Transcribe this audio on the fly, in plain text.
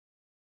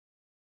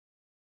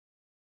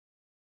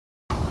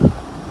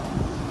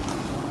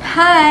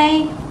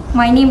Hi,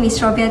 my name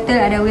is Robiatul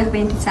Adawiyah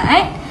binti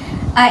Saad.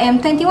 I am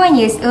 21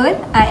 years old.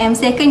 I am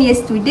second year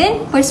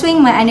student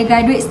pursuing my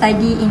undergraduate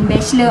study in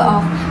Bachelor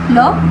of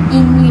Law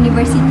in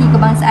Universiti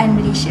Kebangsaan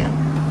Malaysia.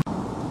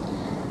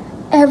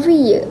 Every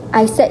year,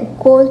 I set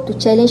goal to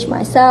challenge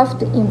myself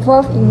to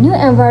involve in new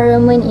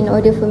environment in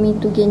order for me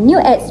to gain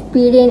new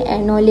experience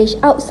and knowledge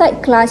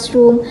outside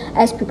classroom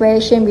as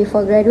preparation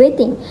before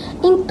graduating.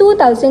 In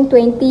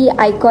 2020,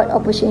 I got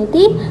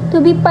opportunity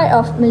to be part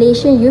of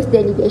Malaysian Youth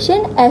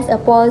Delegation as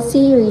a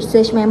policy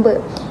research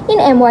member.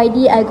 In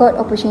MYD, I got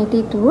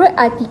opportunity to write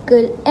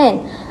article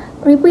and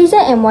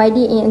represent MYD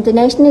in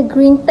International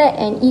Green Tech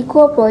and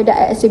Eco Product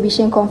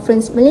Exhibition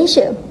Conference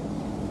Malaysia.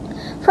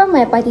 From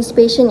my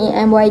participation in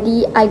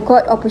MYD, I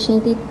got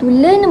opportunity to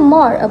learn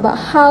more about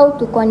how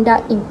to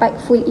conduct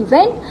impactful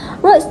event,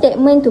 wrote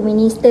statement to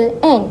minister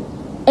and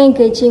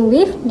engaging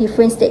with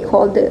different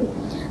stakeholders.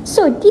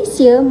 So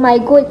this year, my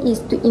goal is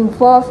to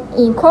involve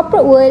in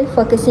corporate world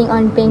focusing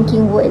on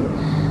banking world.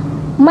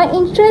 My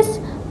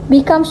interest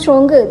becomes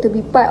stronger to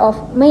be part of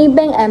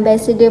Maybank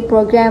Ambassador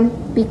program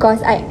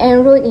because I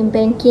enrolled in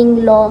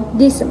banking law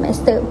this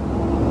semester.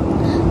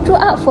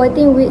 Throughout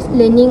 14 weeks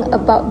learning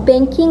about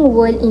banking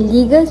world in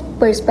legal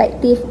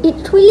perspective,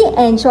 it truly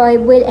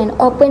enjoyable and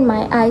opened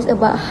my eyes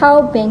about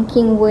how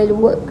banking world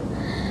work.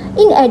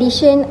 In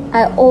addition,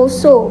 I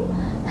also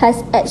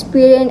has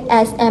experience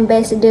as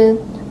ambassador.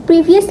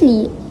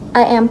 Previously,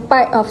 I am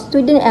part of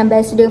Student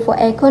Ambassador for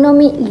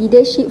Economic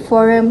Leadership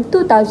Forum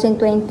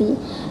 2020.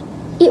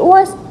 It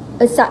was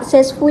a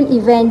successful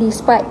event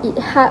despite it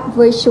held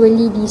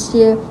virtually this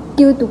year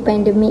due to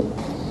pandemic.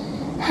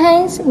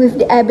 Hence,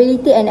 with the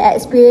ability and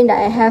experience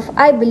that I have,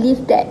 I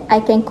believe that I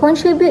can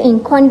contribute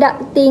in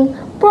conducting,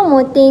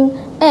 promoting,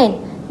 and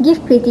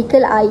give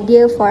critical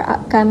idea for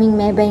upcoming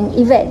Maybank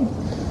event.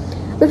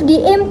 With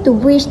the aim to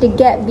bridge the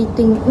gap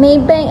between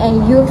Maybank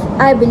and youth,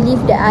 I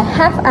believe that I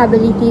have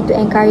ability to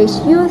encourage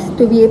youth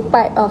to be a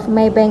part of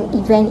Maybank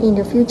event in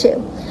the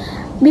future.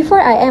 Before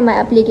I end my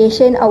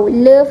application, I would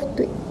love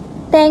to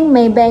thank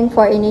Maybank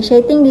for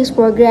initiating this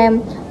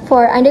program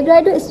for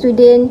undergraduate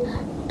students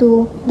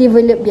to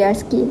develop their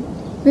skill.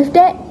 With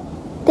that,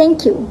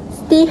 thank you.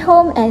 Stay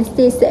home and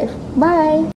stay safe. Bye.